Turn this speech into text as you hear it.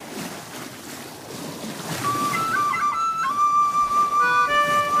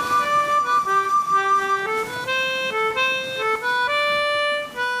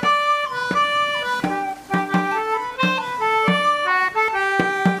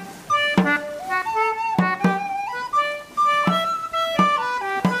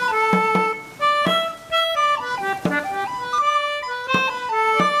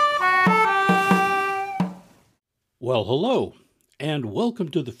Well, hello, and welcome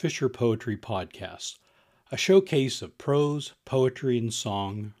to the Fisher Poetry Podcast, a showcase of prose, poetry, and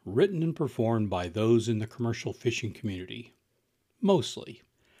song written and performed by those in the commercial fishing community. Mostly.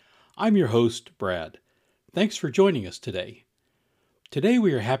 I'm your host, Brad. Thanks for joining us today. Today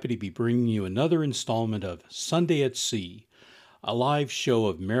we are happy to be bringing you another installment of Sunday at Sea, a live show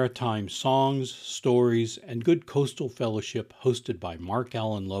of maritime songs, stories, and good coastal fellowship hosted by Mark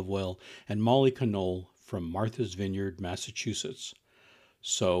Allen Lovewell and Molly Knoll from Martha's Vineyard, Massachusetts.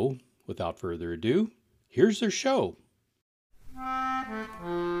 So, without further ado, here's their show.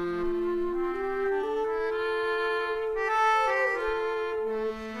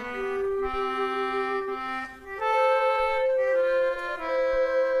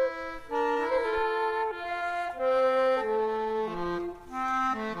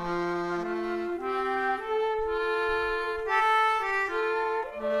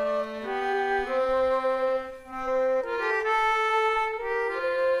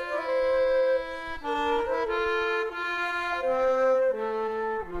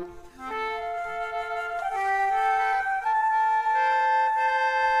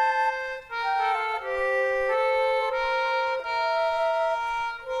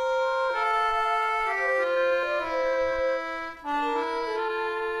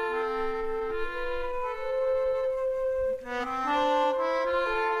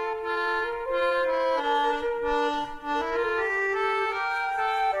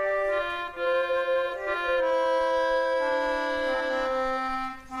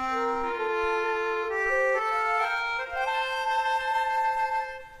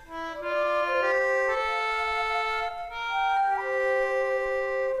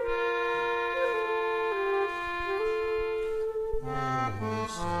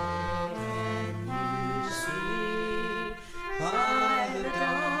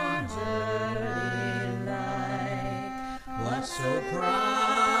 So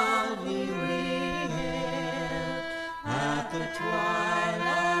proudly we hailed at the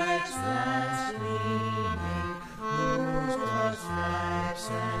twilight's last gleaming, whose the stripes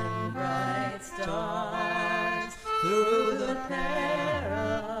and bright stars through the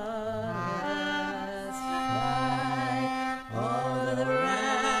perilous fight o'er the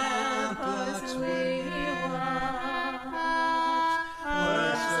ramparts we watched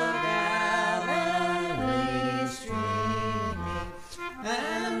were so gallantly streaming,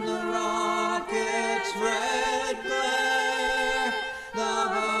 and the rocket's red glare, the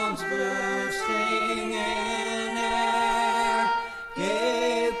bombs bursting in air,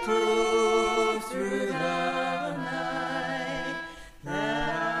 gave proof through the night that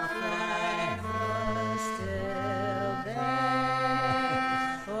our flag was still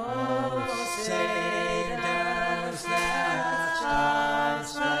there. Oh, say does that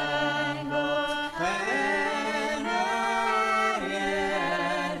star-spangled banner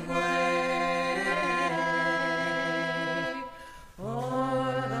yet wave?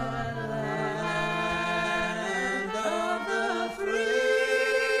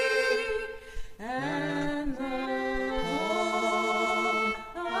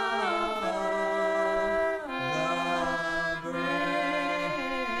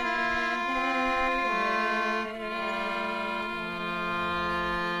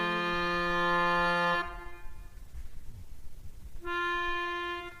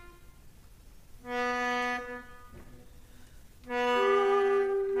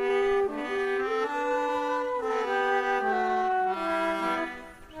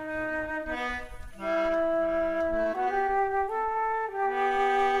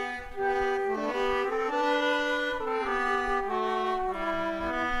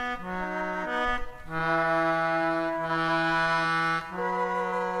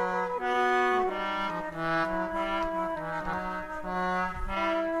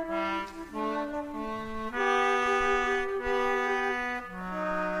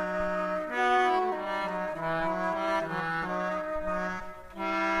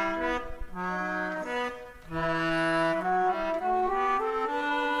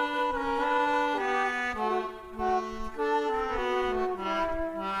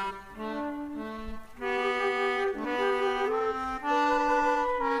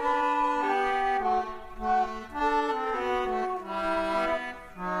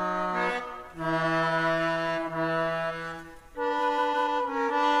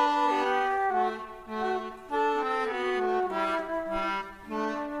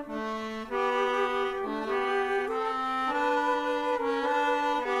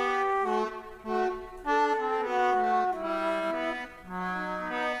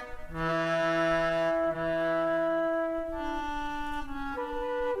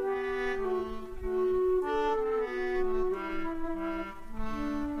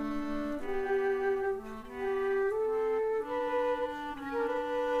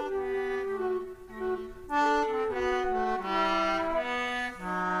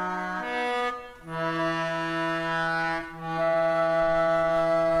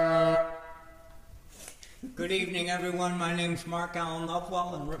 Good evening, everyone. My name's Mark Allen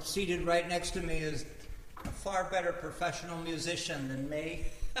Lovewell, and seated right next to me is a far better professional musician than me,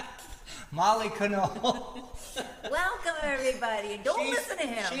 Molly Knoll. Welcome, everybody. Don't listen to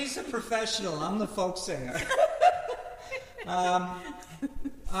him. She's a professional. I'm the folk singer.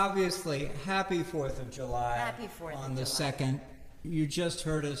 Obviously, happy 4th of July. Happy 4th on of the July. 2nd. You just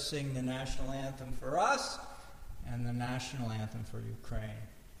heard us sing the national anthem for us and the national anthem for Ukraine.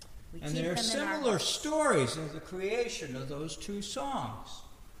 We And keep there are them in our similar hearts. stories of the creation of those two songs.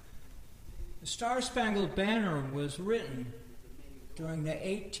 The Star-Spangled Banner was written during the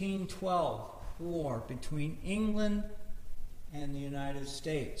 1812 war between England and the United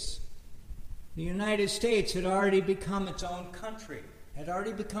States. The United States had already become its own country, had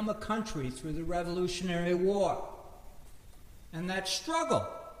already become a country through the Revolutionary War. And that struggle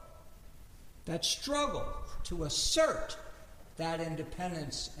to assert that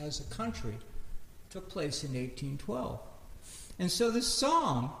independence as a country took place in 1812. And so this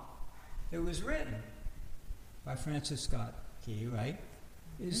song, it was written by Francis Scott Key, right,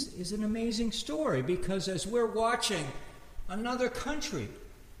 is an amazing story, because as we're watching another country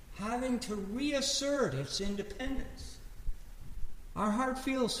having to reassert its independence, our heart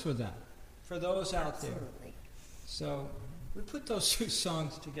feels for them, for those out there. Absolutely. So we put those two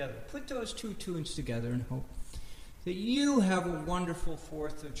songs together, put those two tunes together, and hope that you have a wonderful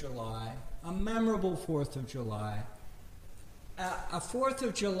 4th of July, a memorable 4th of July, a 4th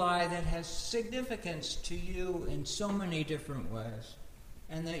of July that has significance to you in so many different ways,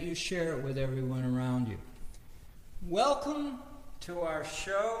 and that you share it with everyone around you. Welcome to our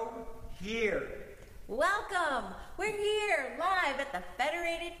show here. Welcome. We're here live at the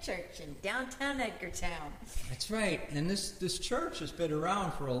Federated Church in downtown Edgartown. That's right, and this church has been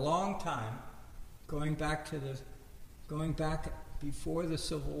around for a long time, going back before the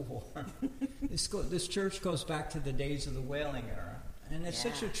Civil War. This church goes back to the days of the whaling era, and it's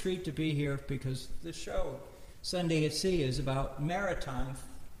such a treat to be here, because the show Sunday at Sea is about maritime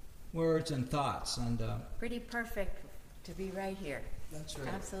words and thoughts, and Pretty perfect to be right here. that's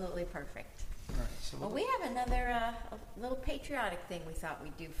right. Absolutely perfect. All right, so Well, we have another a little patriotic thing we thought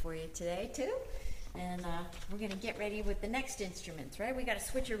we'd do for you today, too. And we're going to get ready with the next instruments, right? We got a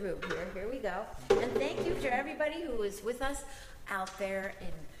switcheroo here. Here we go. And thank you to everybody who is with us out there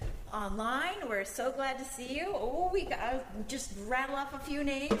online. We're so glad to see you. Oh, we got, I'll just rattle off a few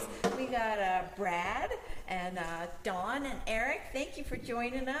names. We got Brad and Dawn and Eric. Thank you for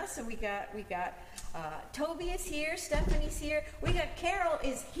joining us. And we got Toby is here. Stephanie's here. We got Carol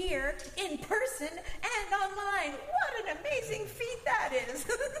is here in person and online. What an amazing feat that is.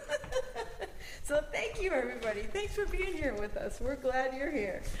 So thank you, everybody. Thanks for being here with us. We're glad you're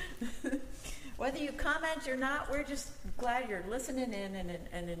here. Whether you comment or not, we're just glad you're listening in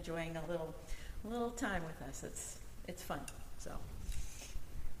and enjoying a little time with us. It's fun. So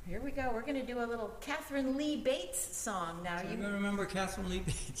here we go. We're going to do a little Catherine Lee Bates song now. you remember Catherine Lee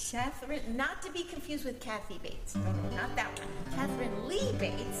Bates? Catherine, not to be confused with Kathy Bates. No, not that one. Catherine Lee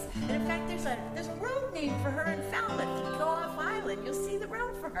Bates. And in fact, there's a road named for her in Falmouth. If you go off island, you'll see the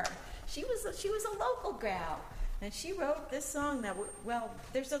road for her. She was a local gal, and she wrote this song that, well,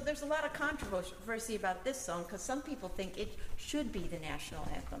 there's a lot of controversy about this song, because some people think it should be the national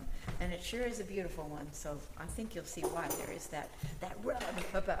anthem, and it sure is a beautiful one. So I think you'll see why there is that rub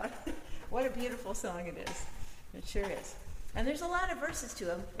about what a beautiful song it is. It sure is. And there's a lot of verses to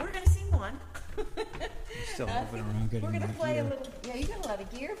them. We're going to sing one. Still moving around getting We're going to my play gear. a little. Yeah, you got a lot of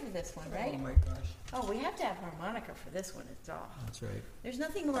gear for this one, right? Oh my gosh. Oh, we have to have harmonica for this one. It's all. That's right. There's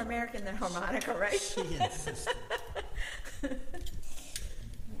nothing more American than harmonica, right? She insisted.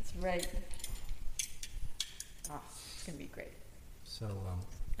 That's right. Oh, it's going to be great. So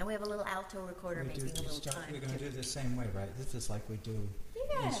And we have a little alto recorder making a little time. we're going to too. do it the same way, right? This is like we do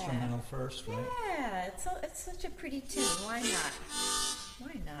Yeah. instrumental first, right? Yeah, it's such a pretty tune. Why not?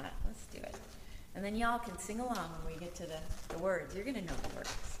 Why not? Let's do it. And then y'all can sing along when we get to the words. You're going to know the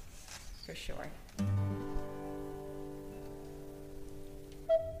words, for sure.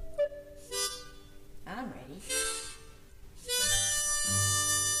 I'm ready.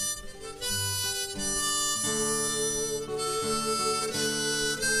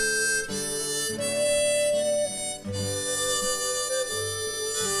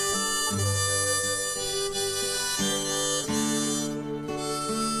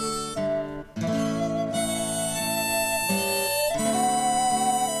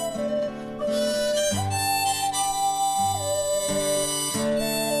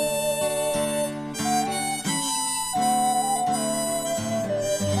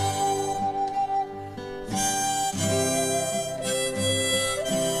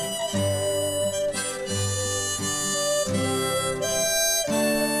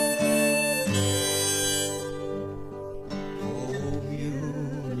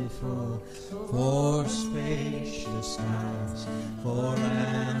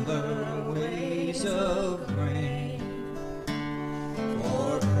 shades of grain,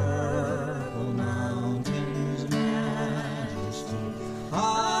 for purple mountains' majesty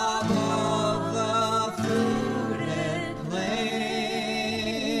above the fruited plain.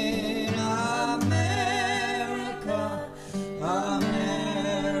 America,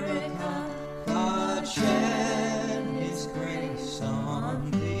 America, God shed His grace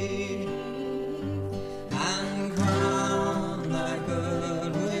on thee, and crown thy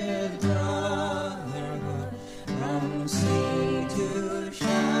good with brotherhood, from sea to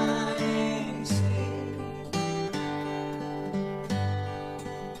shining sea.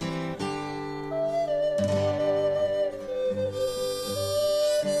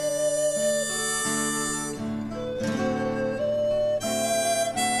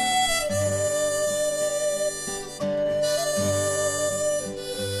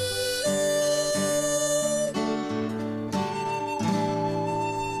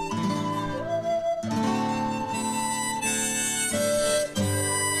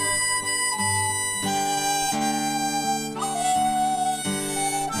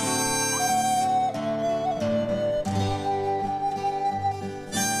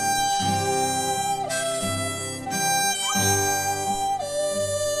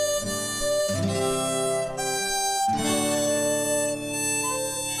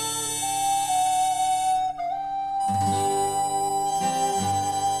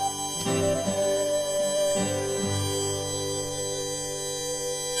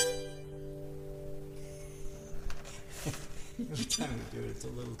 Every time we do it, it's a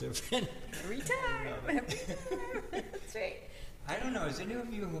little different. Every time. That's right. I don't know, is any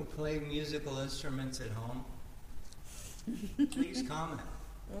of you who play musical instruments at home? Please comment.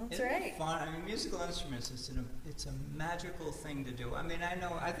 That's Isn't it right. fun? I mean, musical instruments, it's a magical thing to do. I mean,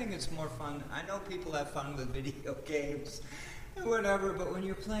 I think it's more fun. I know people have fun with video games and whatever, but when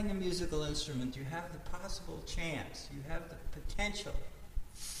you're playing a musical instrument, you have the possible chance, you have the potential,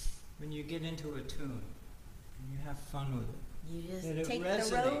 when you get into a tune, and you have fun with it. You just And it take the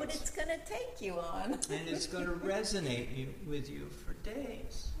resonates. road it's going to take you on. And it's going to resonate with you for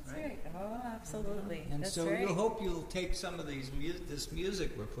days, That's right? right. Oh, absolutely. And That's so right. you hope you'll take some of this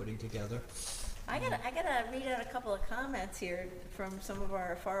music we're putting together. I gotta read out a couple of comments here from some of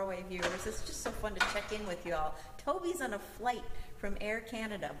our faraway viewers. It's just so fun to check in with you all. Toby's on a flight from Air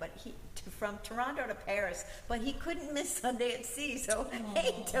Canada, from Toronto to Paris, but he couldn't miss Sunday at Sea. So,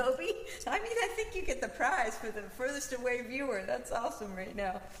 hey, Toby, I mean, I think you get the prize for the furthest away viewer. That's awesome right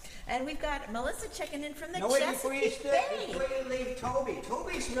now. And we've got Melissa checking in from the Chesapeake Bay. Before you leave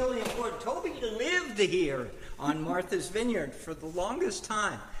Toby's really important. Toby lived here on Martha's Vineyard for the longest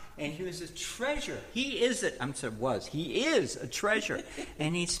time. And he was a treasure. He is a treasure.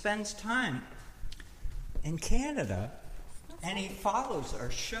 And he spends time in Canada, and he follows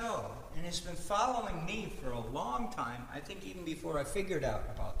our show, and has been following me for a long time. I think even before I figured out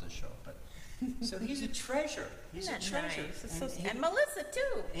about the show. But so he's a treasure. He's Isn't a that treasure. nice? And Melissa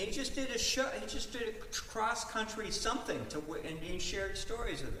too. He just did a show. He just did a cross-country something and he shared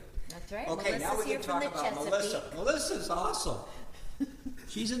stories of it. That's right. Okay, now we Melissa's here can from talk the about Chesapeake. Melissa. Melissa's awesome.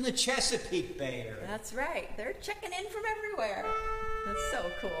 She's in the Chesapeake Bay area. That's right. They're checking in from everywhere. That's so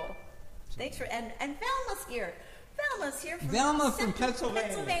cool. Thanks for and Velma's here. Velma's here from Velma from Pennsylvania.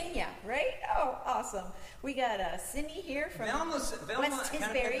 Pennsylvania, right? Oh, awesome. We got Cindy here from Velma, West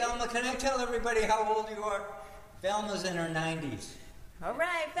Tisbury. Velma, can I tell everybody how old you are? Velma's in her 90s. All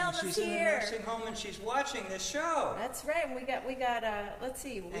right, And Velma's she's in a here. nursing home and she's watching this show. That's right. And we got. Let's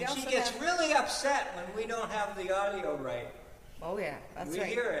see. We And also she gets have, really upset when we don't have the audio right. Oh yeah, that's we right.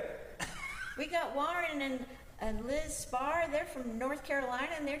 hear it. We got Warren and Liz Spar. They're from North Carolina,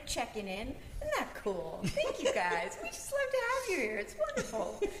 and they're checking in. Isn't that cool? Thank you, guys. We just love to have you here. It's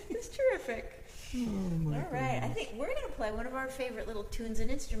wonderful. It's terrific. All right. I think we're going to play one of our favorite little tunes,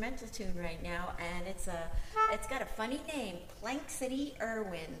 an instrumental tune right now, and it's got a funny name, Plank City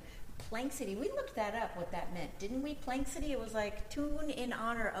Irwin. Plank City. We looked that up, what that meant, didn't we? Plank City. It was like tune in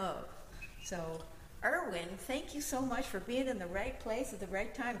honor of. So, Irwin, thank you so much for being in the right place at the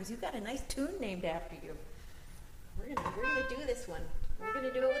right time, because you've got a nice tune named after you. We're gonna do this one. We're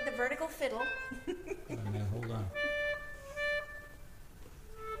gonna do it with the vertical fiddle. Hold on.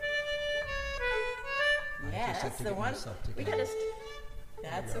 I Yeah, just have that's to the get one. myself We together. gotta.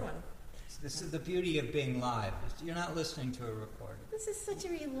 That's the one. This is the beauty of being live. You're not listening to a recording. This is such a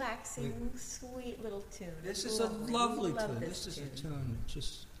relaxing, sweet little tune. This is a lovely tune. This is a tune.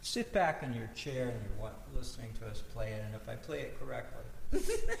 Just sit back in your chair and you're listening to us play it. And if I play it correctly,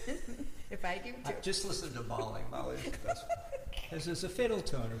 if I do too. Just listen to Molly. Molly's the best one. This is a fiddle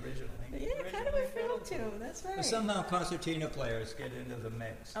tune originally. Yeah, kind of a fiddle tune. That's right. But somehow concertina players get into the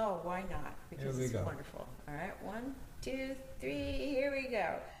mix. Oh, why not? Because Here we it's go. wonderful. All right, 1, 2, 3. Here we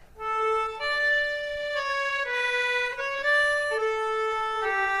go.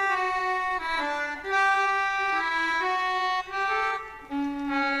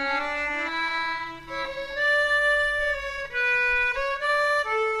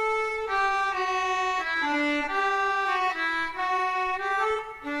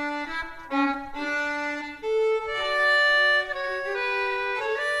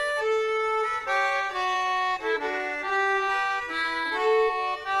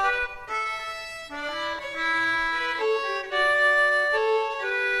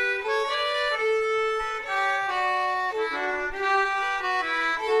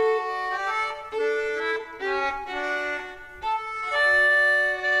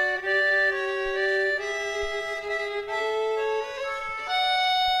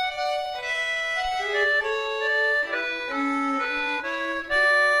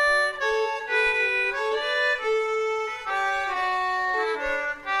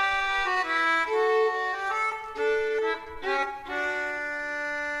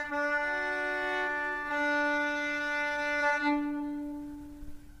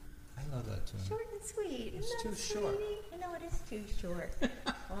 Short and sweet. It's too short. I know it is too short.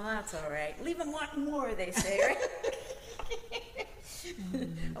 Well, that's all right. Leave them wanting more, they say, right?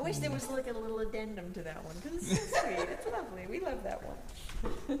 I wish there was like a little addendum to that one, because it's so sweet. It's lovely. We love that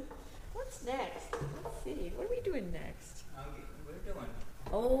one. What's next? Let's see. What are we doing next? We're doing.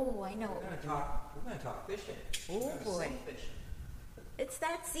 Oh, I know. We're going to talk fishing. Oh, boy. It's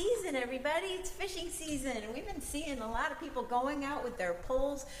that season, everybody. It's fishing season. And we've been seeing a lot of people going out with their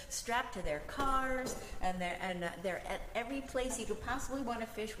poles strapped to their cars, and they're at every place you could possibly want to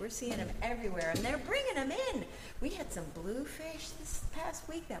fish. We're seeing them everywhere, and they're bringing them in. We had some bluefish this past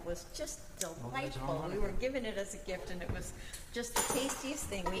week that was just delightful. We were giving it as a gift, and it was just the tastiest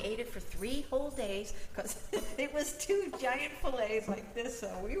thing. We ate it for 3 whole days because it was 2 giant fillets like this. So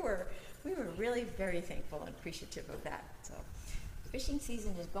we were really very thankful and appreciative of that. So. Fishing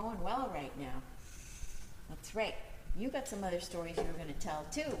season is going well right now. That's right. You got some other stories you were going to tell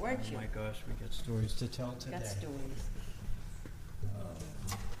too, weren't you? Oh my gosh, we got stories to tell today. Got stories.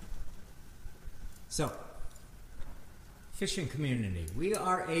 So, fishing community. We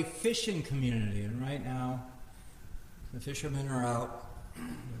are a fishing community, and right now, the fishermen are out.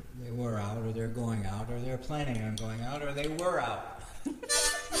 They were out, or they're going out, or they're planning on going out, or they were out. I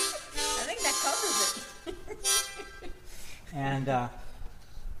think that covers it. And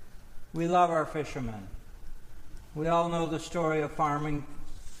we love our fishermen. We all know the story of farming,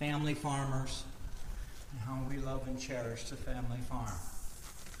 family farmers, and how we love and cherish the family farm,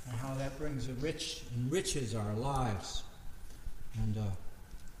 and how that enriches our lives. And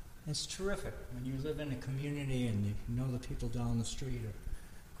it's terrific when you live in a community and you know the people down the street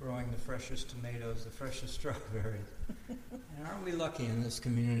are growing the freshest tomatoes, the freshest strawberries. And aren't we lucky in this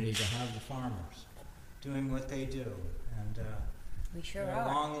community to have the farmers doing what they do? And we sure there are.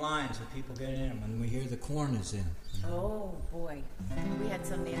 Long lines of people getting in when we hear the corn is in. You know? Oh boy, we had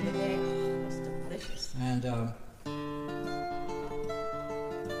some the other day. It was delicious. And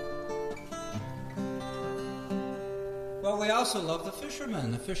well, we also love the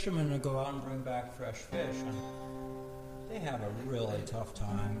fishermen. The fishermen who go out and bring back fresh fish, and they have a really tough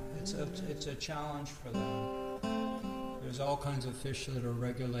time. It's a challenge for them. There's all kinds of fish that are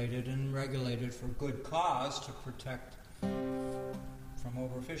regulated for good cause to protect from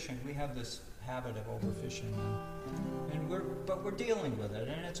overfishing. We have this habit of overfishing, and we're dealing with it.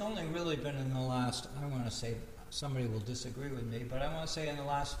 And it's only really been in the last, I want to say, somebody will disagree with me, but I want to say in the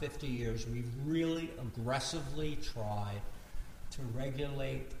last 50 years, we've really aggressively tried to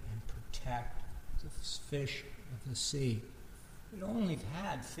regulate and protect the fish of the sea. We've only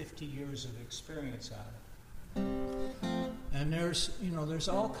had 50 years of experience at it. And there's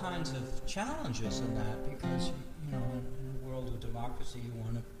all kinds of challenges in that, because in a world of democracy, you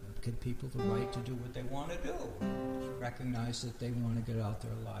want to give people the right to do what they want to do. Recognize that they want to get out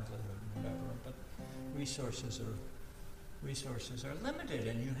their livelihood and whatever, but resources are limited,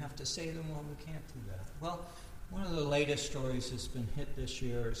 and you have to say to them, well, we can't do that. Well, one of the latest stories that's been hit this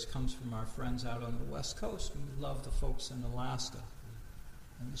year comes from our friends out on the West Coast. We love the folks in Alaska.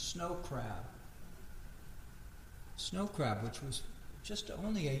 And the snow crab, which was just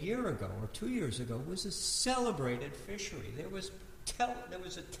only a year ago or 2 years ago, was a celebrated fishery. There was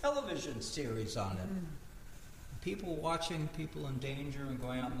a television series on it. People watching people in danger and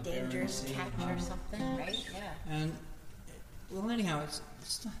going out in the Bering Sea. Dangerous catch or something, right? Yeah. And, well, anyhow,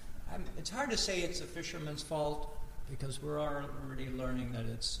 it's hard to say it's a fisherman's fault, because we're already learning that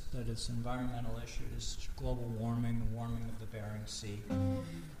it's environmental issues, global warming, the warming of the Bering Sea.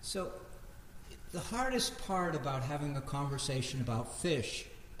 So the hardest part about having a conversation about fish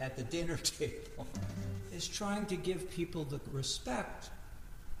at the dinner table is trying to give people the respect,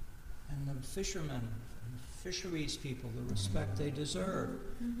 and the fishermen and fisheries people the respect they deserve,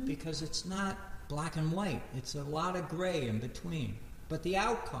 because it's not black and white. It's a lot of gray in between. But the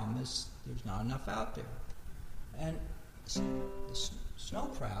outcome is there's not enough out there. And the snow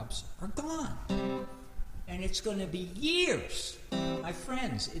crabs are gone. And it's going to be years, my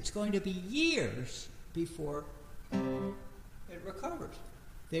friends, it's going to be years before it recovers.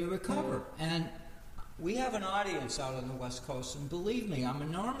 They recover. And we have an audience out on the West Coast, and believe me, I'm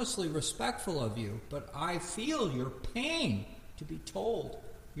enormously respectful of you, but I feel your pain to be told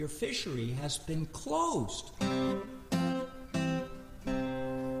your fishery has been closed.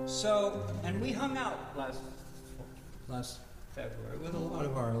 So, and we hung out last February with a lot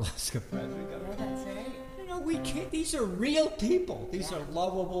of our Alaska friends. Yeah, that's right. You know, these are real people. These are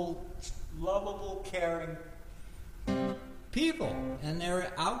lovable, caring people, and the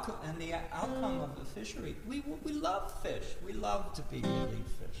outcome of the fishery. We love fish. We love to be eating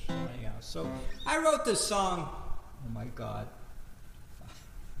fish. Anyhow, so I wrote this song. Oh my God.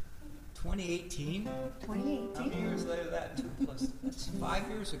 2018? 2018. How many years later that? That's 5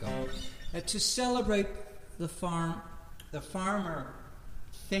 years ago. To celebrate the farmer,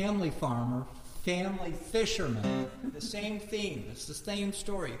 family fisherman. The same theme. It's the same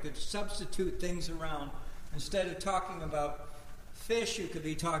story. You could substitute things around. Instead of talking about fish, you could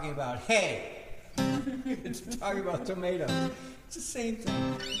be talking about hay. You could talk about tomatoes. It's the same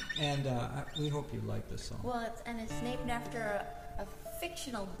thing. And we hope you like this song. Well, it's named after a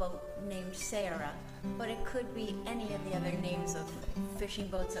fictional boat named Sarah, but it could be any of the other names of fishing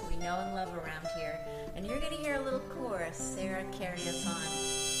boats that we know and love around here. And you're going to hear a little chorus, Sarah, carry us on.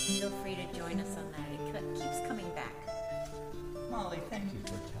 Feel free to join us on that. It keeps coming back. Molly, thank you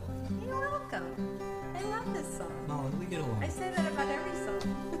for telling me. You're welcome. I love this song. Molly, we get along. I say that about every song.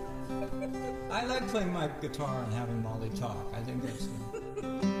 I like playing my guitar and having Molly talk. I think that's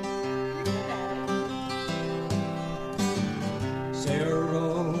Sarah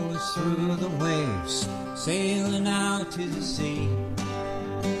rolls through the waves, sailing out to the sea,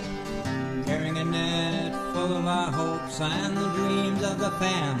 carrying a net full of our hopes and the dreams of the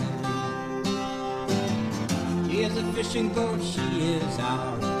family. She is a fishing boat, she is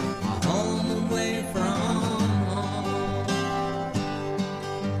ours, a home away from home.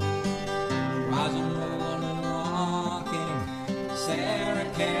 Rising, rolling, and rocking, Sarah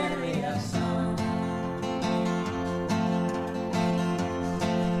carry us on.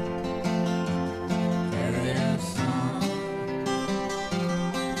 Carry us on.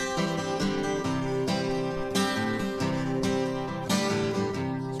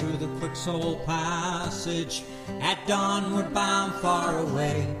 Through the Quicksole Passage, at dawn we're bound far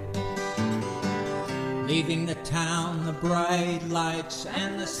away, leaving the town, the bright lights,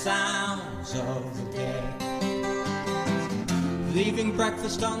 and the sounds of the day. Leaving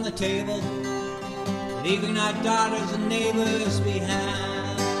breakfast on the table, leaving our daughters and neighbors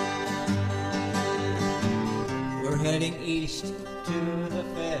behind. We're heading east to the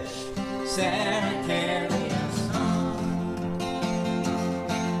fish, Sarah carry us on.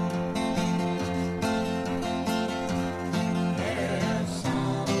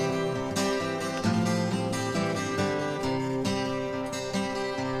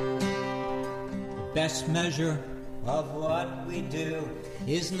 Best measure of what we do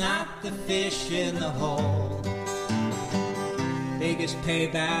is not the fish in the hole. Biggest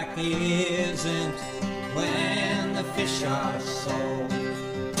payback isn't when the fish are sold.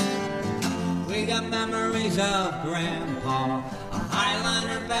 We got memories of Grandpa, a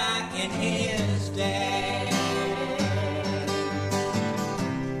Highlander back in his day.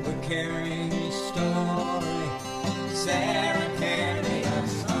 We're carrying his story, Sarah carry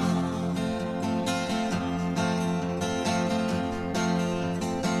us on.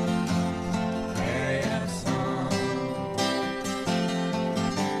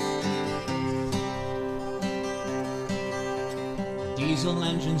 Diesel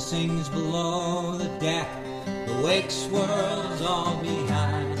engine sings below the deck, the wake swirls all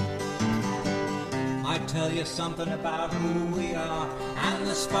behind. Might tell you something about who we are and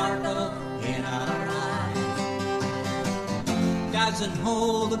the sparkle in our eyes. rise and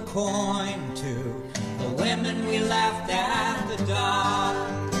hold a coin to the women we left at the dock.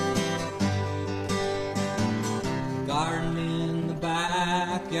 Garden in the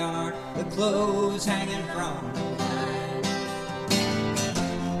backyard, the clothes hanging from the line.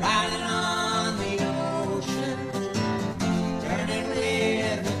 Riding on the ocean, turning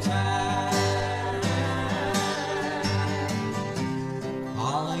with the tide.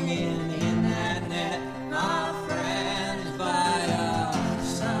 Hauling in that net, our friends by our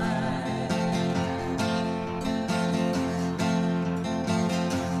side.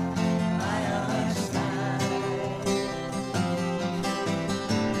 By our side.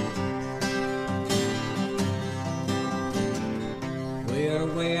 We're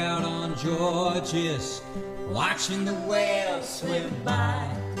way out on Georges, watching the whales swim by.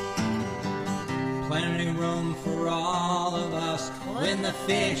 Plenty room for all of us when the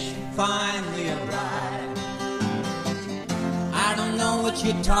fish finally arrive. I don't know what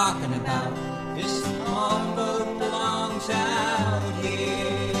you're talking about. This small boat belongs out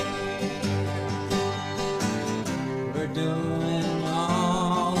here. We're doing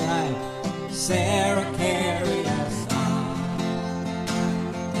all right. Sarah, carry us on.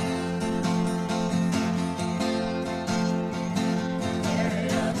 Carry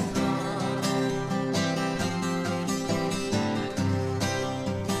us on.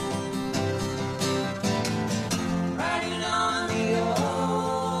 Riding on the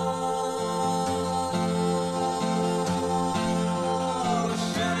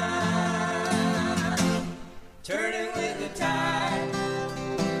ocean, turning with the tide.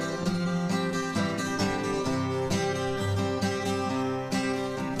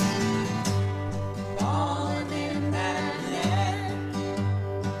 Falling in that net,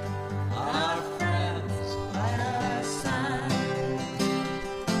 our friends by our side.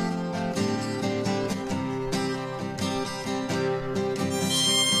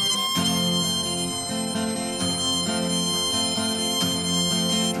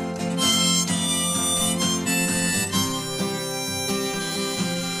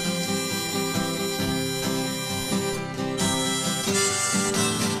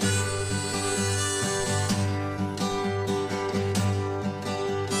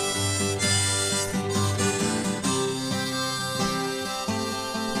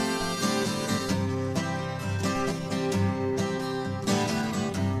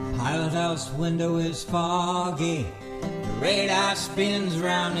 Pilot house window is foggy. The radar spins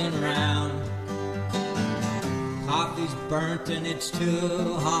round and round. Coffee's burnt and it's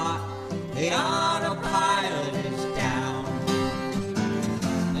too hot. The autopilot is down.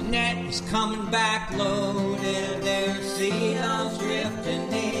 The net is coming back loaded. There's seagulls drifting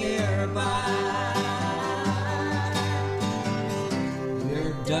nearby.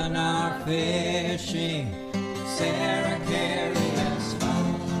 We're done our fishing. Sarah, carry us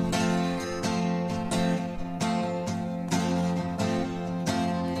home.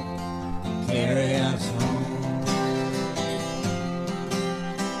 Carry us home.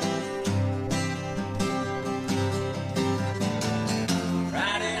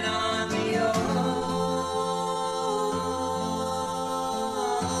 Riding on the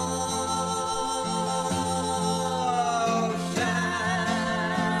ocean,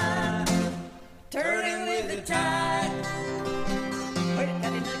 turning with the tide. Wait,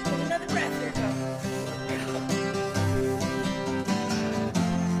 got another breath here. Go.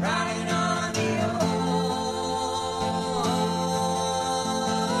 Riding on the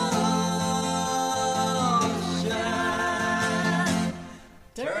ocean,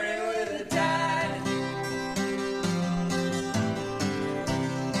 turning with the tide.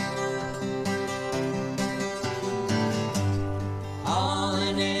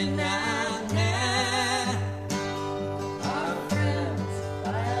 Hauling in that net, our friends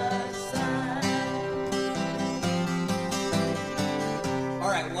by our side. All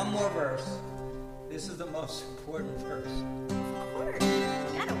right, one more verse. This is the most important verse. Of course.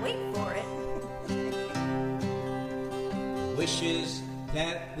 Gotta wait for it. Wishes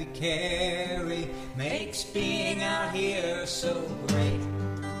that we carry makes being out here so great.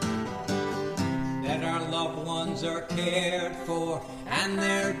 That our loved ones are cared for and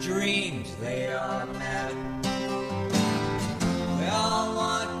their dreams they are met. We all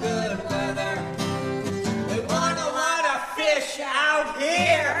want good weather. We want a lot of fish out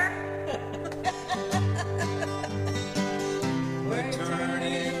here. We're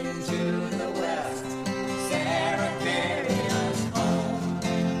turning to the west. Sarah, carry us home.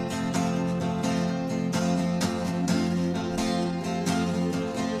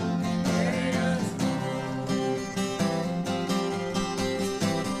 Carry us home.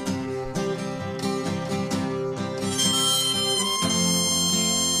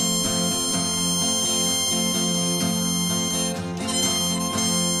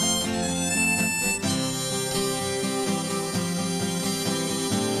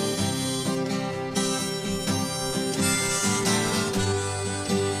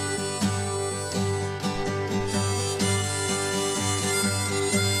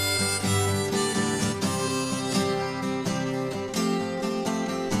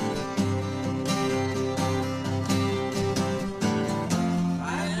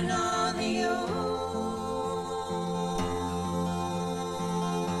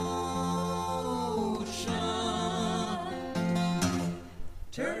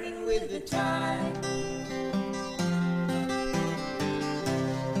 with the tide.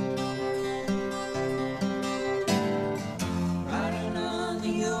 Riding on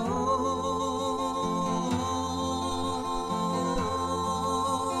the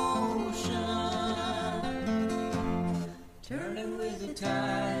ocean, turning with the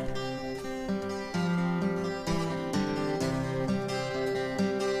tide.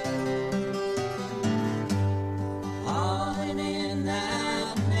 Hauling in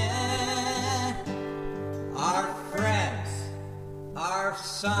that net, our friends, our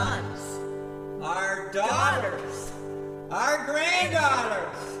sons, our daughters, our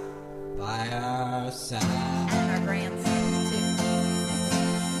granddaughters, by our side. And our grandsons, too.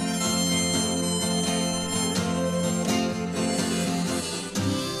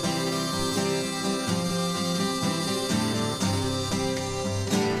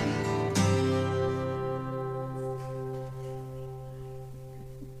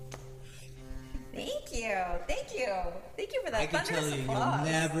 Thank you. Thank you. Thank you for that I can thunderous tell you, applause.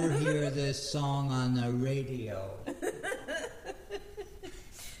 you'll never hear this song on the radio.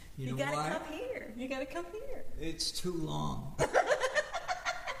 You You know gotta why? come here. You gotta come here. It's too long.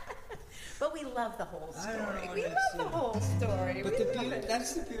 But we love the whole I don't story. know We what love it's the in. whole story. But We love it.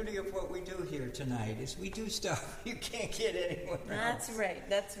 that's the beauty of what we do here tonight, is we do stuff you can't get anywhere That's else. right.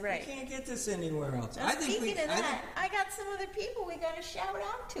 That's right. You can't get this anywhere else. Now, speaking of that, I got some other people we got to shout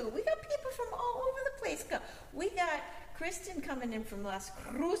out to. We got people from all over the place. We got Kristen coming in from Las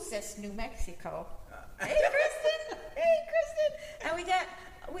Cruces, New Mexico. Hey, Kristen! Hey, Kristen! And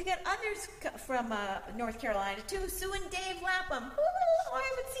we got others from North Carolina too. Sue and Dave Lapham. Woo-hoo! I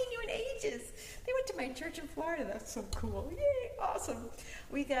haven't seen you in ages. They went to my church in Florida. That's so cool. Yay! Awesome.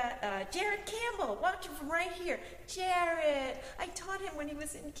 We got Jared Campbell watching from right here. Jared, I taught him when he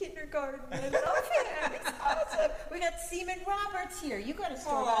was in kindergarten. I love him. He's awesome. We got Seaman Roberts here. You got a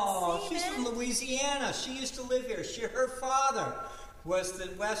story about she's Seaman. from Louisiana. She used to live here. Her father was the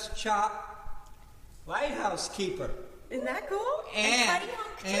West Chop lighthouse keeper. Isn't that cool? And Cuddy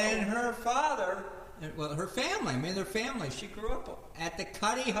Hunk, too. her father, well, her family, their family, she grew up at the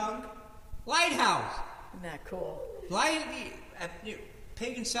Cuddy Hunk Lighthouse. Isn't that cool?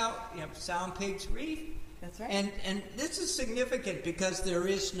 Pig and Sound Pigs Reef. That's right. And this is significant because there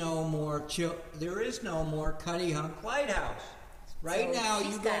is no more Cuddy Hunk Lighthouse. Right So now,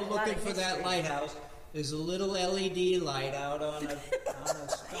 she's you go got a lot looking of for that history. lighthouse. There's a little LED light out on a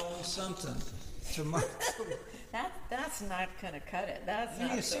stone something. That's not gonna cut it. That's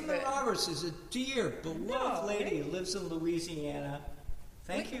not so Seaman good. Roberts is a dear, beloved No, lady right? who lives in Louisiana.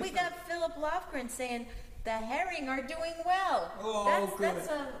 Thank you. We for- got Philip Lofgren saying the herring are doing well. Oh, good. That's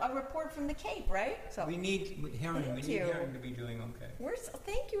a report from the Cape, right? So We need Herring. Thank We need you. Herring to be doing okay.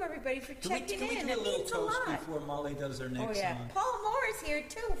 thank you everybody for Can we checking do in. a It little means a toast lot. before Molly does her next Oh yeah, song? Paul Moore is here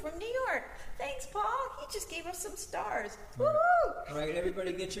too from New York. Thanks, Paul. He just gave us some stars. All right. Woohoo! All right,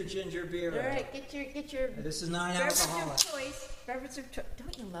 everybody, get your ginger beer. All right, get your This is not beverage alcoholic. of choice. Beverage of choice.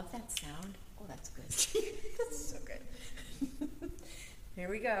 Don't you love that sound? Oh, that's good. That's so good. Here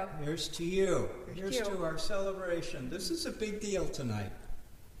we go. Here's to you. Here's Here's to you. to our celebration. This is a big deal tonight.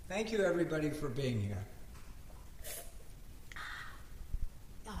 Thank you, everybody, for being here.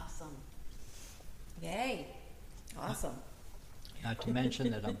 Awesome. Yay. Awesome. Not to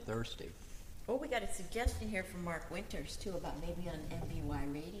mention that I'm thirsty. Oh, we got a suggestion here from Mark Winters too about maybe on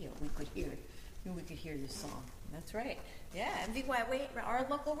MVY Radio we could hear this song. That's right. Yeah, MVY, our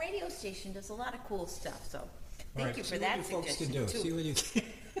local radio station does a lot of cool stuff. So All thank right, you see for what that you folks suggestion can do. too. See what you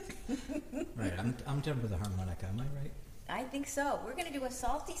can. Right, I'm done with the harmonica. Am I right? I think so. We're going to do a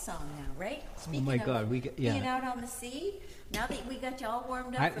salty song now, right? Speaking my of God, yeah. being out on the sea. Now that we got you all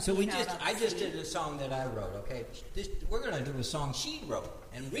warmed up. for So we being out on the I just sea. did a song that I wrote. Okay, we're gonna do a song she wrote,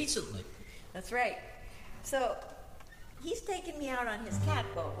 and recently. That's right. So he's taking me out on his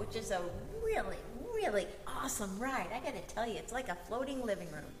catboat, which is a really, really awesome ride. I got to tell you, it's like a floating living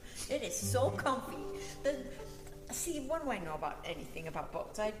room. It is so comfy. See, what do I know about anything about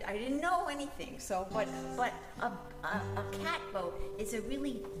boats? I didn't know anything. So, but a catboat is a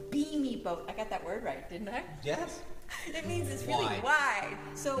really beamy boat. I got that word right, didn't I? Yes. It means it's really wide,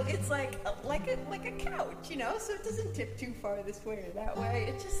 so it's like a couch, you know. So it doesn't tip too far this way or that way.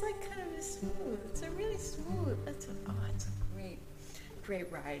 It's just like kind of smooth. It's a really smooth. It's a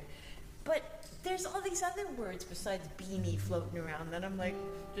great ride. But there's all these other words besides beamy floating around that I'm like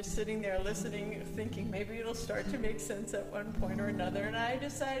just sitting there listening, thinking maybe it'll start to make sense at one point or another. And I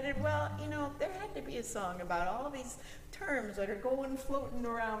decided, well, you know, there had to be a song about all these terms that are going floating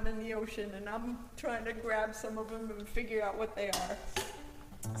around in the ocean, and I'm trying to grab some of them and figure out what they are.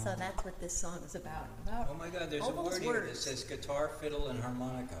 So that's what this song is about. Oh my God, there's all a those word here that words. says guitar, fiddle, and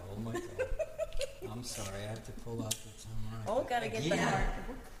harmonica. Oh my God. I'm sorry, I have to pull out this harmonica. Oh, gotta get the Again. heart.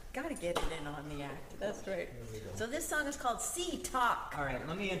 Gotta get it in on the act. That's right. we go. So this song is called Sea Talk. All right,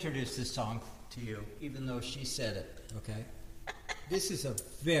 let me introduce this song to you, even though she said it, okay? This is a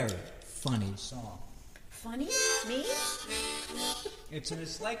very funny song. Funny? Me?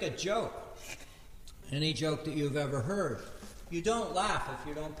 It's like a joke. Any joke that you've ever heard. You don't laugh if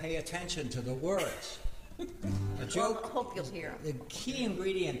you don't pay attention to the words. A Well, I joke, hope you'll hear 'em. the key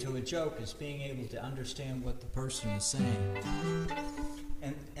ingredient to a joke is being able to understand what the person is saying.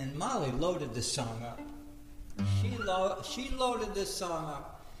 And Molly loaded this song up. She loaded this song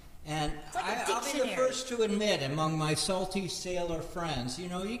up. And like a I'll be the dictionary. first to admit, among my salty sailor friends, you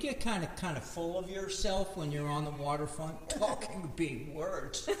know, you get kind of full of yourself when you're on the waterfront talking big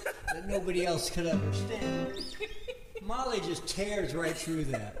words that nobody else could understand. Molly just tears right through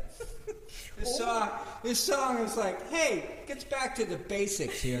that. This song is like, hey, gets back to the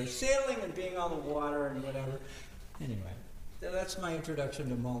basics here, sailing and being on the water and whatever. Anyway, that's my introduction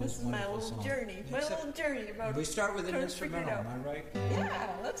to Molly's This is my wonderful little song. journey. My Except little journey about we start with an trying to figure it instrumental, out. am I right?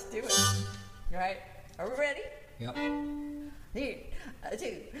 Yeah, let's do it. Right? Are we ready? Yep. 3,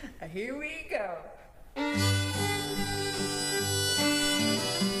 2, here we go.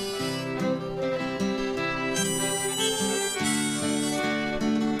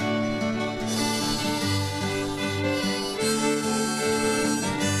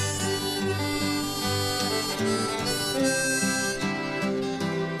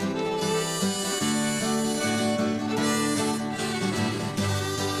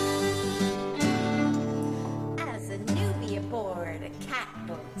 As a newbie aboard a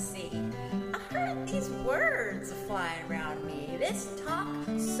catboat sea, I heard these words flying around me. This talk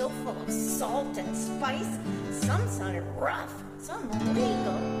so full of salt and spice. Some sounded rough, some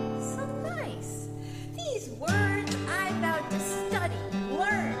legal, some nice. These words I vowed to study,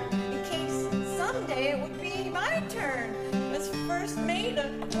 learn, in case someday it would be my turn. As first mate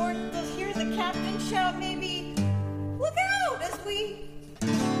aboard to hear the captain shout, maybe, look out as we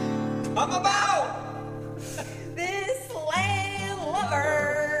Come about! this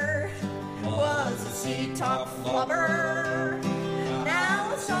landlubber was a sea top flubber,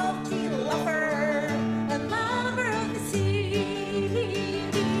 now a salty lover, a lover of the sea.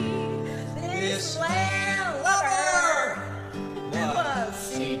 This landlubber was a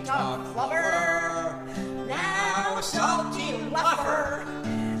sea top flubber, now a salty lover,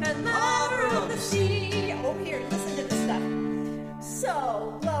 and lover of the sea. Oh, here, listen to this stuff.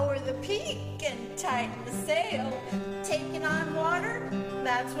 So lower the peak and tighten the sail. Taking on water,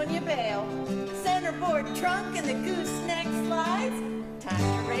 that's when you bail. Centerboard trunk and the gooseneck slides. Time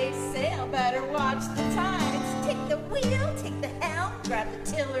to raise sail, better watch the tides. Take the wheel, take the helm, grab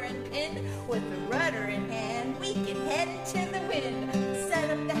the tiller and pin. With the rudder in hand, we can head into the wind. Set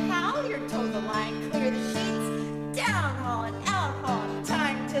up the halyard, tow the line, clear the sheets. Down hauling, out hauling,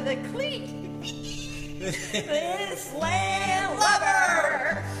 time to the cleat. This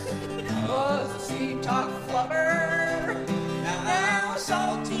landlubber was a sea talk flubber, now a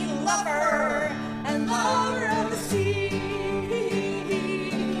salty lover and lover of the sea.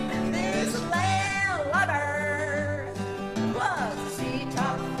 This landlubber was a sea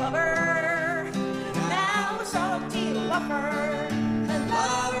talk flubber, now a salty lover and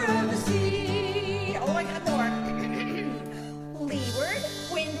lover of the sea. Oh, I got more. Leeward,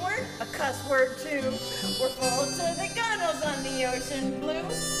 windward, a cuss word too. We're full to the gunnels on the ocean blue.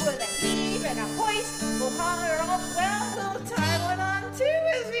 With a heave and a hoist, we'll holler off well. We'll tie one on too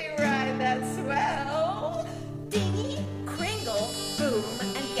as we ride that swell. Dinghy, kringle, boom,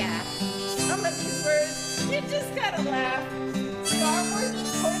 and gaff. Some of these words, you just gotta laugh. Starboard,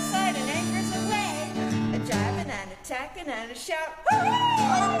 port side, and anchors away. A jiving and a tacking and a shout.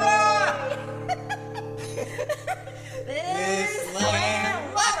 Hooray! This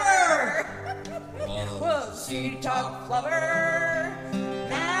landlubber was a sea talk flubber,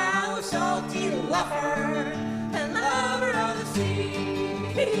 now a salty lover and lover of the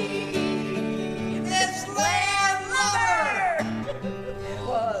sea. This landlubber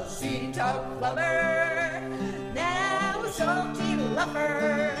was a sea talk flubber, now a salty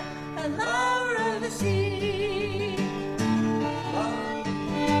lover and lover of the sea.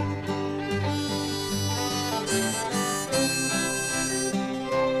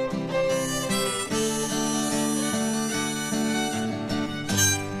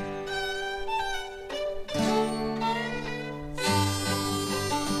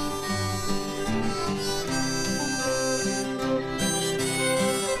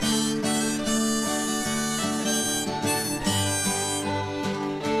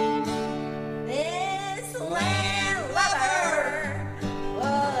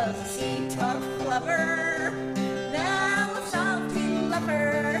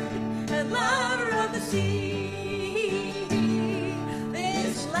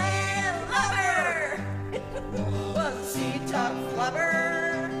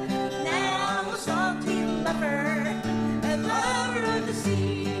 lover, and lover of the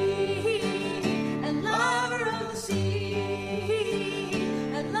sea, and lover of the sea,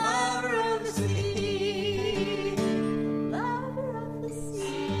 and lover of the sea, lover of the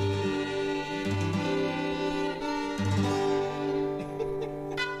sea.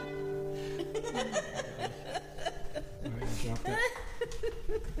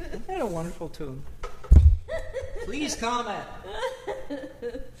 Isn't that a wonderful tune? Please comment.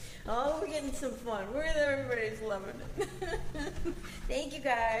 Oh, we're getting some fun. Everybody's loving it. Thank you,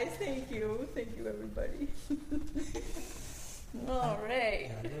 guys. Thank you. Thank you, everybody. All right.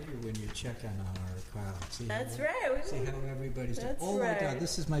 Yeah, I love you when you check on our crowd. See That's how, right. See how everybody's doing. That's Oh my right. God,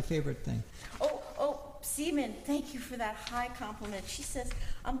 this is my favorite thing. Oh, Seaman, thank you for that high compliment. She says,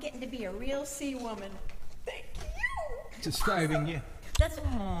 I'm getting to be a real sea woman. Thank you. Describing you. That's.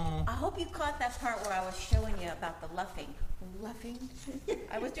 Aw. I hope you caught that part where I was showing you about the luffing. Luffing?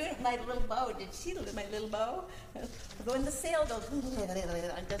 I was doing it with my little bow. Did you see my little bow? When the sail goes,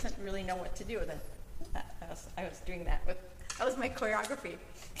 it doesn't really know what to do with it. I was doing that with. That was my choreography.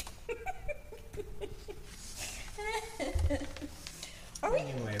 Are we?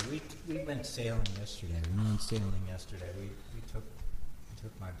 Anyway, we went sailing yesterday. We went sailing yesterday. We took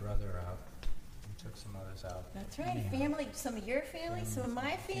my brother out. We took some others out. That's right. Anyhow. Family. Some of your family. Some of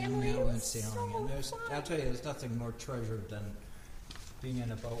my family. And we It went was sailing. so And there's, fun. I'll tell you, there's nothing more treasured than being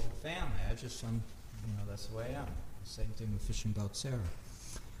in a boat with family. That's the way I am. Same thing with fishing boat Sarah.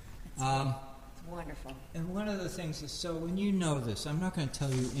 It's wonderful. And one of the things is, so when you know this, I'm not going to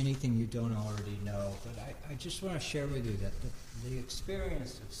tell you anything you don't already know, but I just want to share with you that the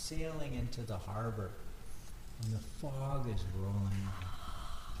experience of sailing into the harbor when the fog is rolling.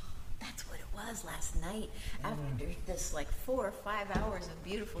 That's what it was last night. After this 4 or 5 hours of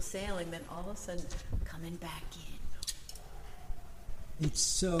beautiful sailing, then all of a sudden coming back in. It's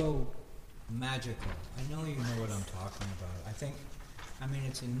so magical. I know you know what I'm talking about.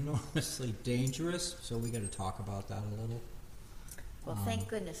 It's enormously dangerous, so we got to talk about that a little. Well, thank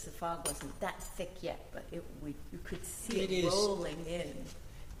goodness the fog wasn't that thick yet, but you could see It it is. rolling in. It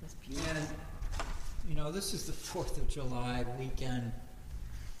was beautiful. And, this is the 4th of July weekend,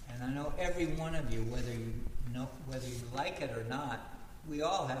 and I know every one of you, whether you like it or not, we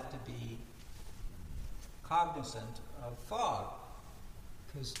all have to be cognizant of fog,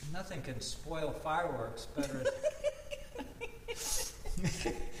 because nothing can spoil fireworks better.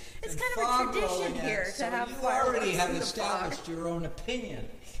 It's kind of a tradition here to have you fireworks already have in the established your own opinion,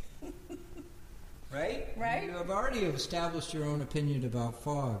 right? Right. You have already established your own opinion about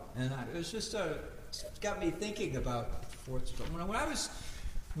fog, and it was just it got me thinking about 4th of July.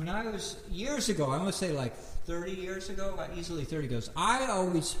 When I was years ago, I want to say 30 years ago, easily 30 years. I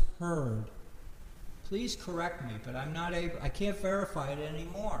always heard. Please correct me, but I can't verify it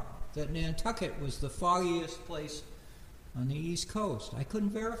anymore. That Nantucket was the foggiest place on the East Coast. I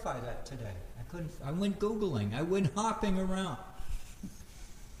couldn't verify that today. I went Googling. I went hopping around.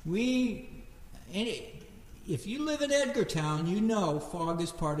 If you live in Edgartown, you know fog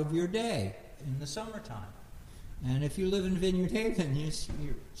is part of your day in the summertime. And if you live in Vineyard Haven, you're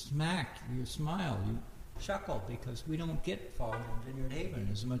smacked, you smile, you chuckle, because we don't get fog in Vineyard Haven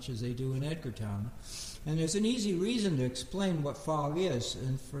as much as they do in Edgartown. And there's an easy reason to explain what fog is,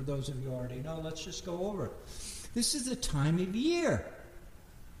 and for those of you who already know, let's just go over it. This is the time of year.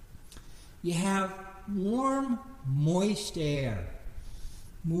 You have warm, moist air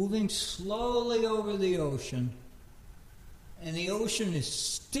moving slowly over the ocean, and the ocean is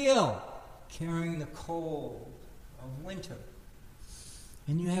still carrying the cold of winter.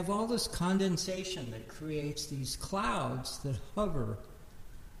 And you have all this condensation that creates these clouds that hover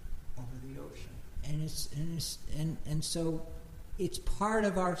over the ocean. And so it's part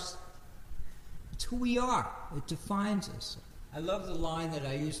of it's who we are. It defines us. I love the line that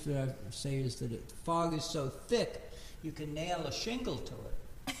I used to say is that fog is so thick you can nail a shingle to it.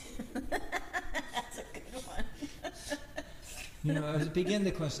 That's a good one. I begin the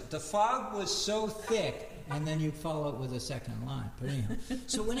question. The fog was so thick, and then you follow it with a second line. But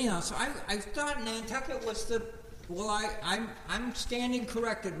anyhow, so I thought Nantucket was the. Well, I'm standing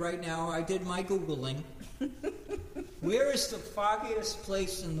corrected right now. I did my Googling. Where is the foggiest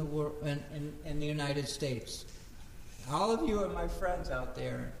place in the world, in the United States? All of you are my friends out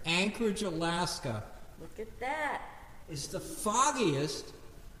there. Anchorage, Alaska, Look at that. is the foggiest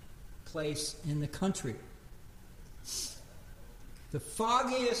place in the country. The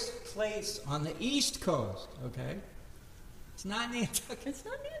foggiest place on the East Coast, okay? It's not Nantucket. It's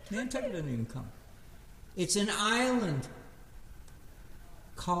not Nantucket. Nantucket doesn't even come. It's an island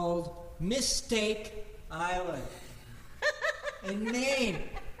called Mistake Island in Maine.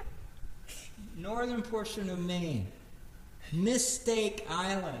 northern portion of Maine. Mistake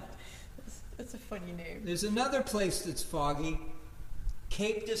Island. That's a funny name. There's another place that's foggy,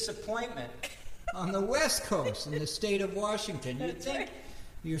 Cape Disappointment, on the west coast in the state of Washington. You'd think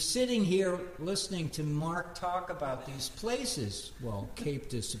you're sitting here listening to Mark talk about these places. Well, Cape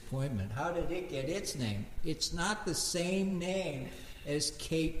Disappointment, how did it get its name? It's not the same name as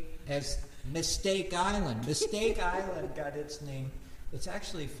Mistake Island. Mistake Island got its name. It's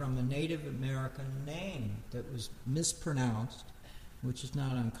actually from a Native American name that was mispronounced, which is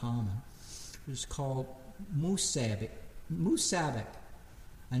not uncommon. It was called Moosabbek,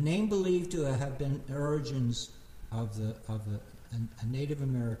 a name believed to have been origins of a Native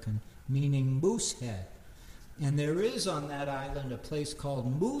American meaning moose head. And there is on that island a place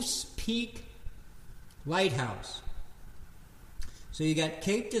called Moose Peak Lighthouse. So you got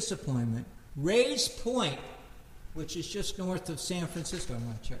Cape Disappointment, Rays Point, which is just north of San Francisco. I'm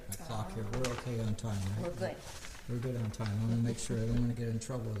going to check my clock here. We're okay on time, right? We're good. We're good on time. I want to make sure I don't want to get in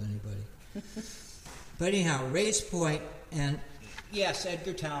trouble with anybody. But anyhow, Rays Point, and yes,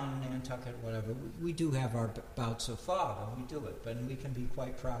 Edgartown, Nantucket, whatever. We do have our bouts of fog, and we do it, but we can be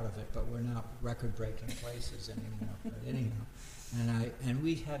quite proud of it. But we're not record-breaking places anymore. But anyhow, and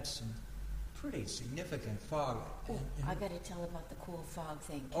we had some pretty significant fog. Oh, I got to tell about the cool fog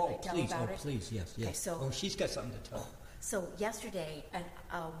thing. Can I tell please, about it? Please, yes. Okay, so, she's got something to tell. So yesterday,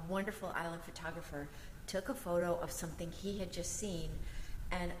 a wonderful island photographer took a photo of something he had just seen,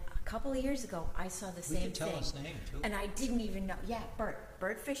 and a couple of years ago, I saw the same can tell thing. his name, too. And I didn't even know. Yeah,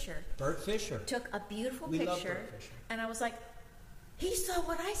 Bert Fisher. Bert Fisher. Took a beautiful We love picture, Bert Fisher. and I was like, he saw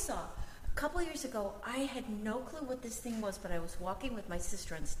what I saw. A couple of years ago, I had no clue what this thing was, but I was walking with my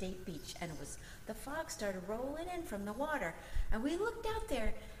sister on State Beach, and the fog started rolling in from the water, and we looked out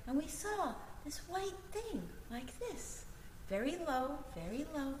there, and we saw this white thing like this, very low,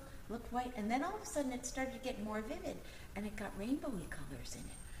 looked white, and then all of a sudden it started to get more vivid, and it got rainbowy colors in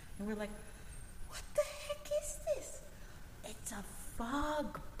it, and we're like, what the heck is this? It's a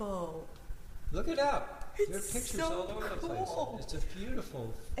fog bow. Look it up. There are It's pictures so all over the cool. place. It's a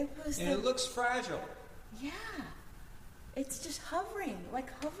beautiful, It was and it looks fragile. Yeah. It's just hovering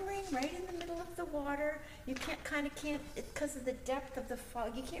right in the middle of the water. You can't, because of the depth of the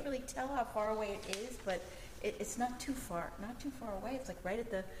fog, you can't really tell how far away it is, but it's not too far away. It's like right at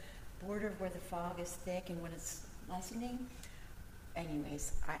the border of where the fog is thick and when it's lessening.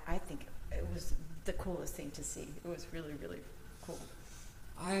 Anyways, I think it was the coolest thing to see. It was really, really cool.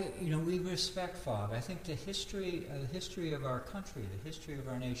 We respect fog. I think the history of our country, the history of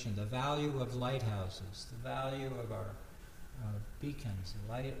our nation, the value of lighthouses, the value of our beacons,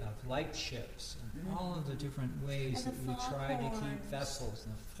 of light ships, and all of the different ways that we try to keep vessels,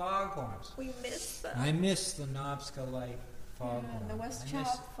 and the foghorns. We missed them. I miss the Nobska Light foghorn. The West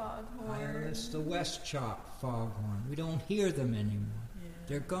Chop foghorn. I miss the West Chop foghorn. We don't hear them anymore. Yeah.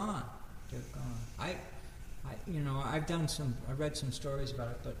 They're gone. I read some stories about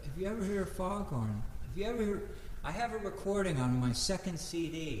it, but have you ever heard of foghorn? I have a recording on my second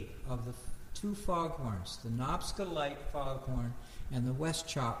CD of the two foghorns, the Nobska Light foghorn and the West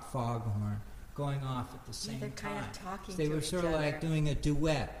Chop foghorn, going off at the same they're time. kind of talking They to were each sort of other. like doing a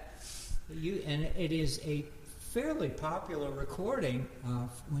duet. And it is a fairly popular recording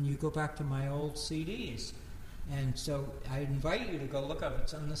when you go back to my old CDs. And so I invite you to go look up.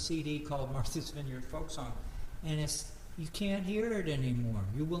 It's on the CD called Martha's Vineyard Folk Song. And you can't hear it anymore.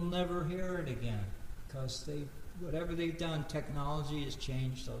 You will never hear it again because whatever they've done, technology has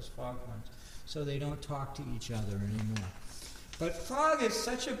changed those foghorns. So they don't talk to each other anymore. But fog is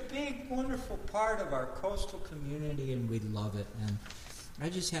such a big, wonderful part of our coastal community, and we love it. And I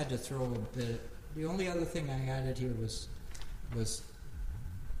just had to throw a bit. The only other thing I added here was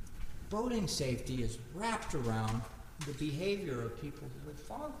boating safety is wrapped around the behavior of people with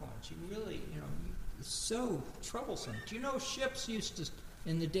foghorns. You really, it's so troublesome. Do you know ships used to,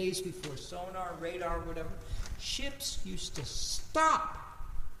 in the days before sonar, radar, whatever, ships used to stop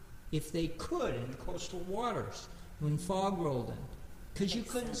if they could in coastal waters when fog rolled in, because you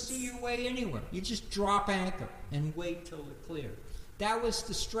couldn't see your way anywhere. You just drop anchor and wait till it cleared. That was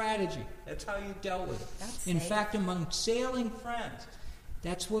the strategy. That's how you dealt with it. That's in safe. fact, among sailing friends,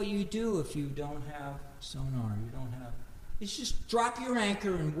 that's what you do if you don't have sonar. It's just drop your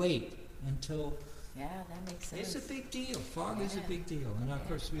anchor and wait until. Yeah, that makes sense. It's a big deal. Fog is a Yeah. big deal. And of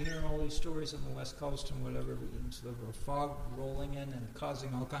course, we hear all these stories on the West Coast and whatever, of fog rolling in and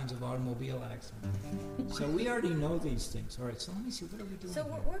causing all kinds of automobile accidents. So we already know these things. All right, so let me see, what are we doing So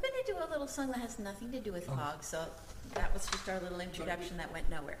here? we're going to do a little song that has nothing to do with fog. So that was just our little introduction that went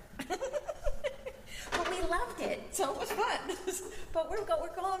nowhere. but we loved it, so it was fun. But we're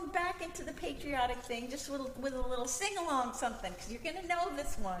going back into the patriotic thing, just with a little sing-along something, because you're going to know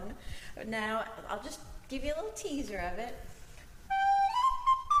this one. Now, I'll just give you a little teaser of it.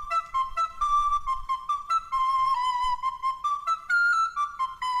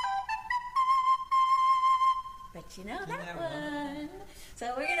 But you know that one.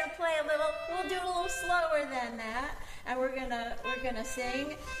 So we're gonna play we'll do it a little slower than that, and we're gonna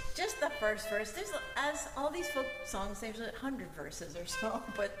sing just the first verse. There's, as all these folk songs, there's 100 verses or so,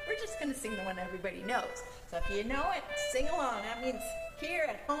 but we're just gonna sing the one everybody knows. So if you know it, sing along. That means here,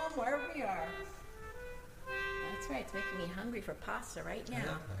 at home, wherever you are. That's right, it's making me hungry for pasta right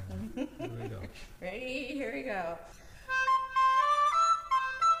now. Here we go. Ready? Here we go.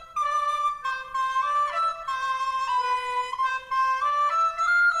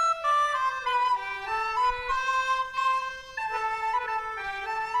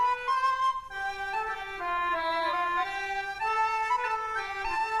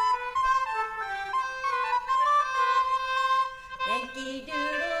 Yankee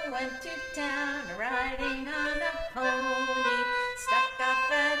Doodle went to town riding on a pony, stuck a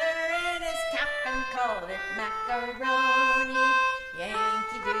feather in his cap and called it macaroni.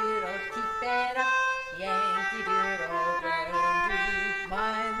 Yankee Doodle, keep it up, Yankee Doodle, don't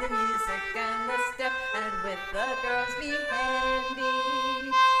mind the music and the step, and with the girls be handy.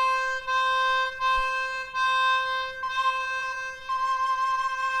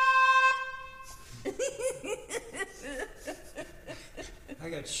 I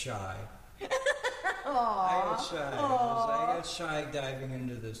got shy. Aww. I got shy diving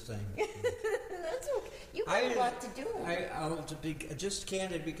into this thing. That's okay. You got a lot to do. I'll to be just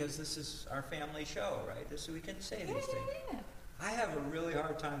candid because this is our family show, right? So we can say these things. Yeah. I have a really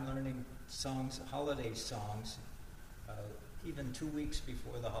hard time learning songs, holiday songs, even 2 weeks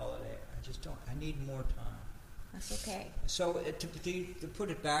before the holiday. I just don't. I need more time. That's okay. So to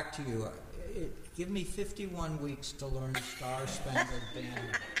put it back to you, give me 51 weeks to learn Star Spangled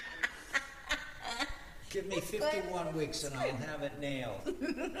Banner. Give me 51 weeks and I'll have it nailed. We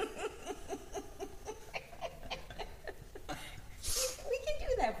can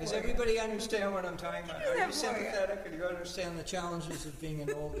do that for Does you. everybody understand what I'm talking about? Are that you for you. sympathetic? Do you understand the challenges of being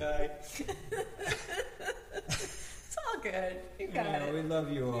an old guy? It's all good. You got it. We love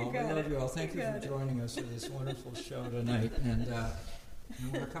you all. You We got love it. you all. Thank you You for got it. joining us for this wonderful show tonight. And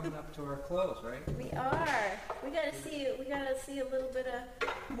we're coming up to our close, right? We are. We gotta see a little bit of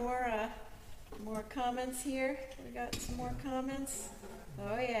more comments here. We got some more comments.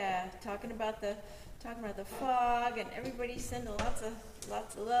 Oh yeah, talking about the fog, and everybody sending lots of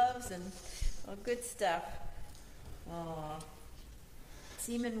loves and all good stuff. Aw.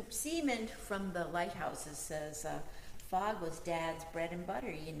 Seaman from the lighthouses says, fog was Dad's bread and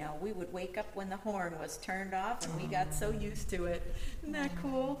butter, you know. We would wake up when the horn was turned off, and we got so used to it. Isn't that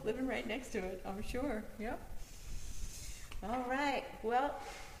cool? Living right next to it, I'm sure. Yep. All right. Well,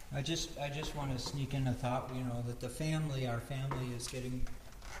 I just want to sneak in a thought, that our family is getting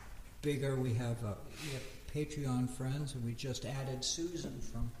bigger. We have Patreon friends, and we just added Susan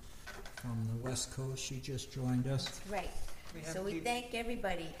from the West Coast. She just joined us. that's right. So we thank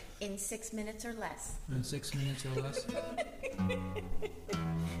everybody in 6 minutes or less. In 6 minutes or less.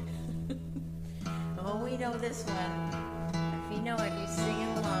 Oh, we know this one. If you know it, you sing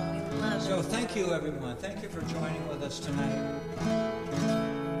it along. We love it. So thank you, everyone. Thank you for joining with us tonight.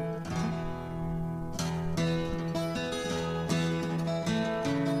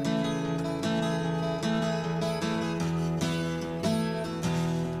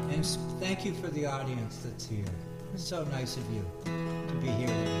 And thank you for the audience that's here. It's so nice of you to be here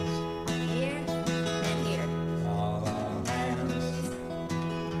with us. Here and here. All hands,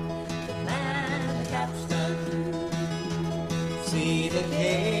 The man that's the see the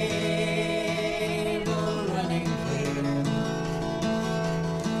cable running clear.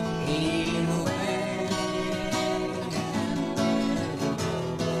 Either way,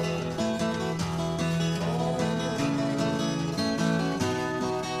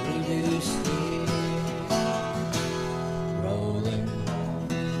 reduce the rolling home,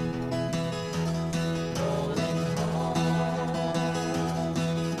 rolling home,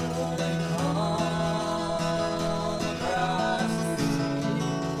 rolling home across the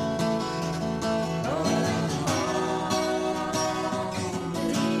sea.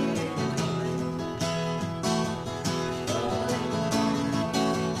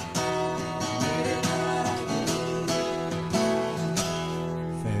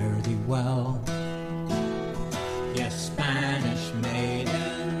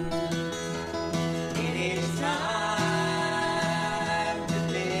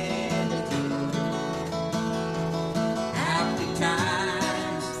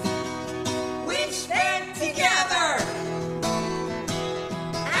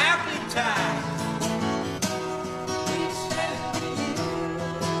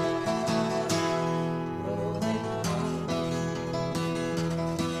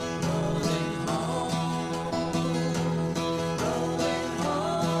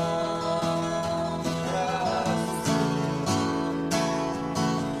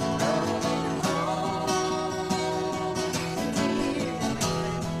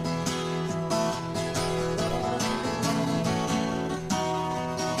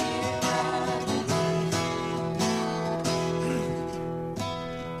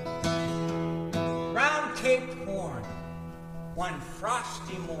 one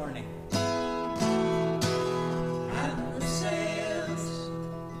frosty morning, and the sails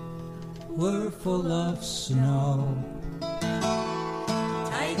were full of snow.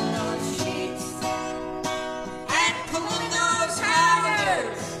 Tighten those sheets and pull those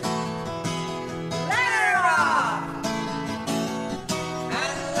hammers. Let her off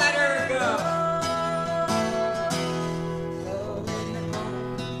and let her go. Rolling home,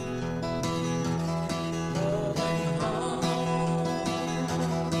 rolling home,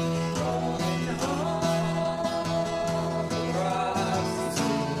 rolling home across the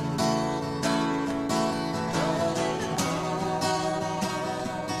sea.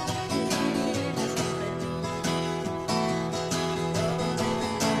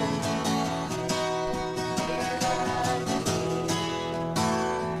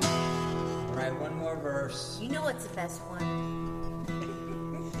 All right, one more verse. You know it's the best one.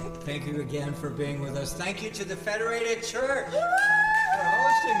 Thank you again for being with us. Thank you to the Federated Church for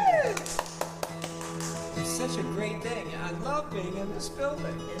hosting this. It's such a great thing. I love being in this building.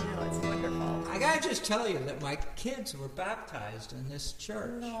 I know, it's wonderful. I gotta just tell you that my kids were baptized in this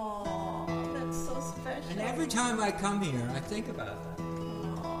church. Oh, that's so special. And every time I come here, I think about that.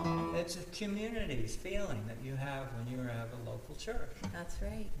 It's a community feeling that you have when you have a local church. That's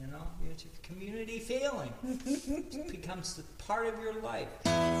right. You know, it's a community feeling. It becomes the part of your life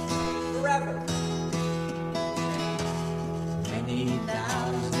forever. Many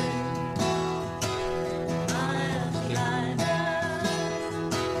thousand miles behind us.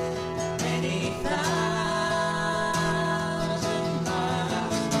 Many thousand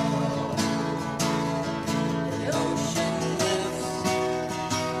miles more. The ocean lifts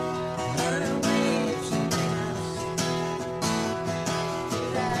her waves and us to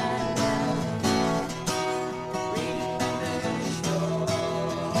that remembered shore.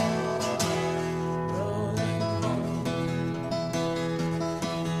 Rolling home,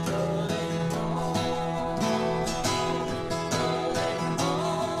 rolling home,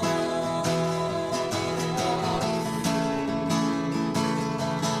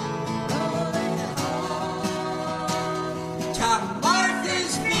 rolling home, to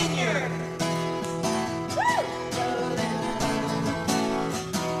Martha's Vineyard.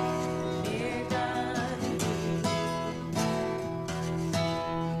 Dear God,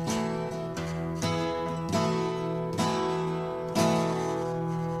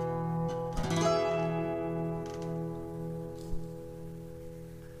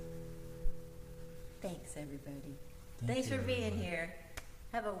 Thanks, everybody. Thanks for being here.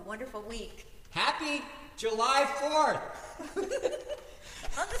 Have a wonderful week. happy July 4th.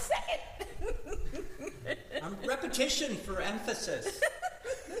 On the 2nd. Repetition for emphasis.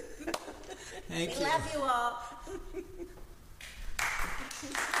 Thank We you. love you all.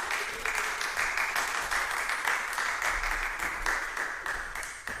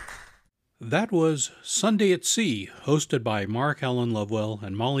 That was Sunday at Sea, hosted by Mark Allen Lovewell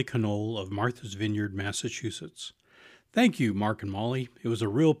and Molly Knoll of Martha's Vineyard, Massachusetts. Thank you, Mark and Molly. It was a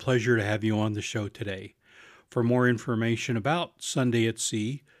real pleasure to have you on the show today. For more information about Sunday at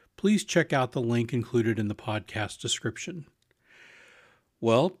Sea, please check out the link included in the podcast description.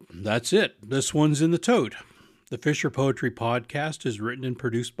 Well, that's it. This one's in the tote. The Fisher Poetry Podcast is written and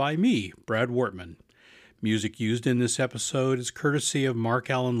produced by me, Brad Wortman. Music used in this episode is courtesy of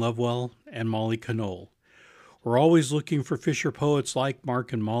Mark Allen Lovewell and Molly Knoll. We're always looking for Fisher poets like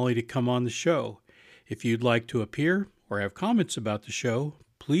Mark and Molly to come on the show. If you'd like to appear or have comments about the show,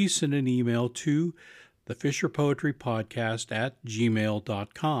 please send an email to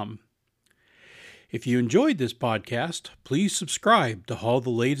thefisherpoetrypodcast@gmail.com. If you enjoyed this podcast, please subscribe to haul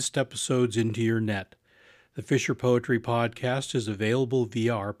the latest episodes into your net. The Fisher Poetry Podcast is available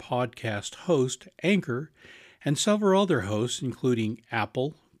via our podcast host, Anchor, and several other hosts, including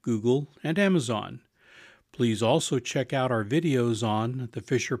Apple, Google, and Amazon. Please also check out our videos on the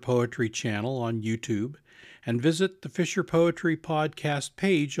Fisher Poetry channel on YouTube and visit the Fisher Poetry Podcast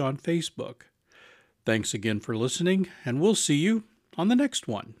page on Facebook. Thanks again for listening, and we'll see you on the next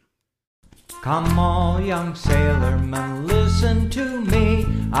one. Come all young sailormen, listen to me.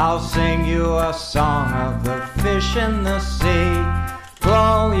 I'll sing you a song of the fish in the sea.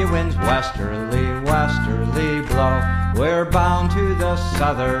 Blow, ye winds, westerly, westerly blow. We're bound to the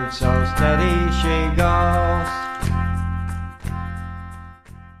southward, so steady she goes.